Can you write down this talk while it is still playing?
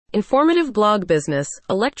Informative blog business,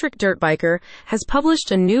 Electric Dirt Biker, has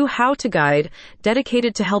published a new how-to guide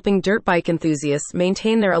dedicated to helping dirt bike enthusiasts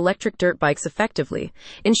maintain their electric dirt bikes effectively,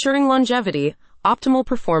 ensuring longevity, optimal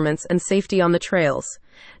performance, and safety on the trails.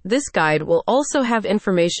 This guide will also have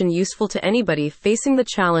information useful to anybody facing the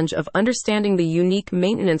challenge of understanding the unique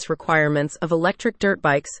maintenance requirements of electric dirt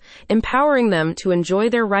bikes, empowering them to enjoy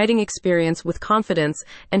their riding experience with confidence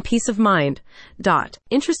and peace of mind.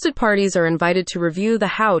 Interested parties are invited to review the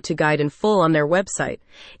how-to guide in full on their website,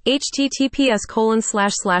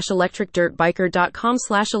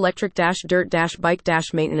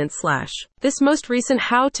 https://electricdirtbiker.com/electric-dirt-bike-maintenance/. This most recent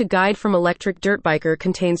how-to guide from Electric Dirt Biker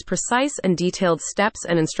contains precise and detailed steps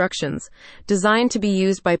and instructions designed to be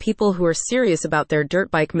used by people who are serious about their dirt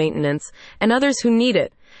bike maintenance and others who need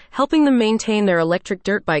it, helping them maintain their electric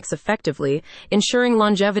dirt bikes effectively, ensuring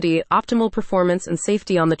longevity, optimal performance, and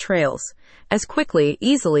safety on the trails, as quickly,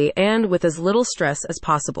 easily, and with as little stress as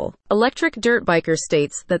possible. Electric Dirt Biker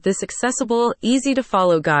states that this accessible,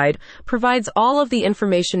 easy-to-follow guide provides all of the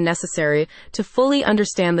information necessary to fully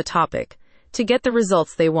understand the topic, to get the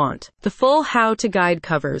results they want. The full how-to guide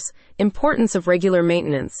covers importance of regular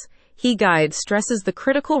maintenance. Guide stresses the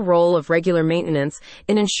critical role of regular maintenance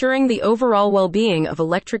in ensuring the overall well-being of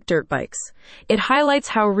electric dirt bikes. It highlights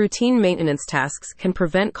how routine maintenance tasks can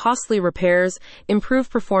prevent costly repairs, improve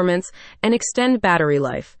performance, and extend battery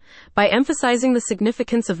life. By emphasizing the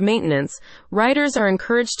significance of maintenance, riders are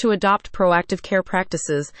encouraged to adopt proactive care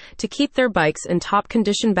practices to keep their bikes in top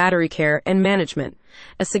condition. Battery care and management.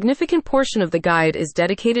 A significant portion of the guide is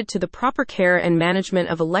dedicated to the proper care and management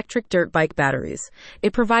of electric dirt bike batteries.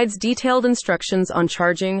 It provides detailed instructions on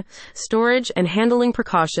charging, storage, and handling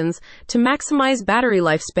precautions to maximize battery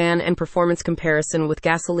lifespan and performance comparison with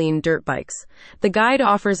gasoline dirt bikes. The guide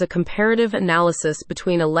offers a comparative analysis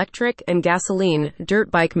between electric and gasoline dirt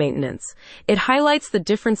bike maintenance. It highlights the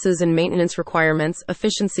differences in maintenance requirements,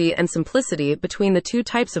 efficiency, and simplicity between the two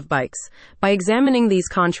types of bikes. By examining these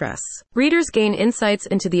contrasts, readers gain insights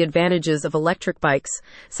into the advantages of electric bikes,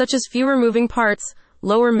 such as fewer moving parts,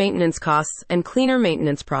 lower maintenance costs, and cleaner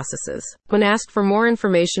maintenance processes. When asked for more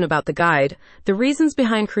information about the guide, the reasons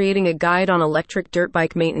behind creating a guide on electric dirt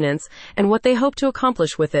bike maintenance, and what they hope to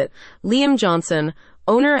accomplish with it, Liam Johnson,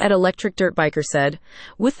 owner at Electric Dirt Biker, said,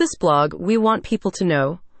 "With this blog, we want people to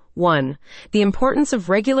know 1. The importance of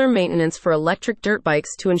regular maintenance for electric dirt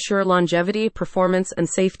bikes to ensure longevity, performance, and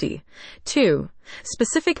safety. 2.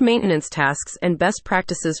 Specific maintenance tasks and best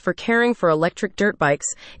practices for caring for electric dirt bikes,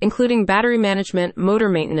 including battery management, motor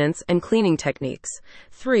maintenance, and cleaning techniques.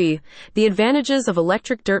 3. The advantages of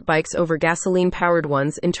electric dirt bikes over gasoline-powered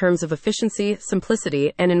ones in terms of efficiency,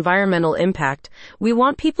 simplicity, and environmental impact. We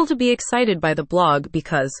want people to be excited by the blog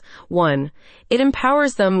because 1. It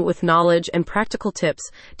empowers them with knowledge and practical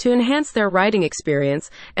tips to enhance their riding experience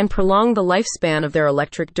and prolong the lifespan of their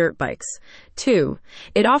electric dirt bikes. 2.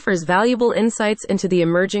 It offers valuable insights into the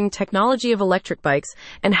emerging technology of electric bikes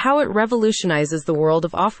and how it revolutionizes the world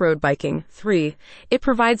of off-road biking. 3. It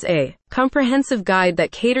provides a comprehensive guide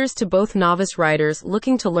that caters to both novice riders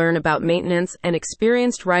looking to learn about maintenance and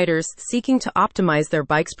experienced riders seeking to optimize their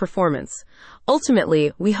bike's performance.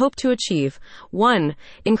 Ultimately, we hope to achieve 1.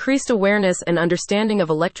 Increased awareness and understanding of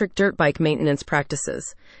electric dirt bike maintenance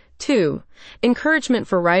practices. 2. Encouragement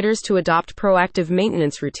for riders to adopt proactive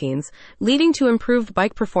maintenance routines, leading to improved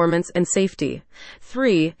bike performance and safety.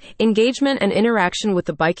 3. Engagement and interaction with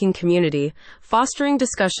the biking community, fostering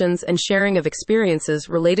discussions and sharing of experiences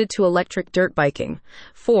related to electric dirt biking.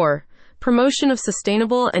 4. Promotion of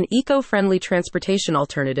sustainable and eco-friendly transportation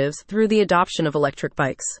alternatives through the adoption of electric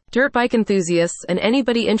bikes. Dirt bike enthusiasts and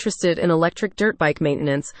anybody interested in electric dirt bike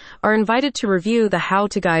maintenance are invited to review the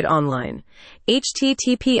how-to guide online.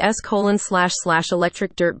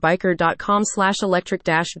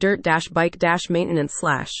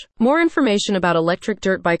 https://electricdirtbiker.com/electric-dirt-bike-maintenance/. More information about Electric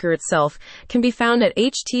Dirt Biker itself can be found at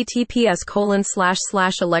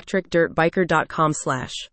https://electricdirtbiker.com/.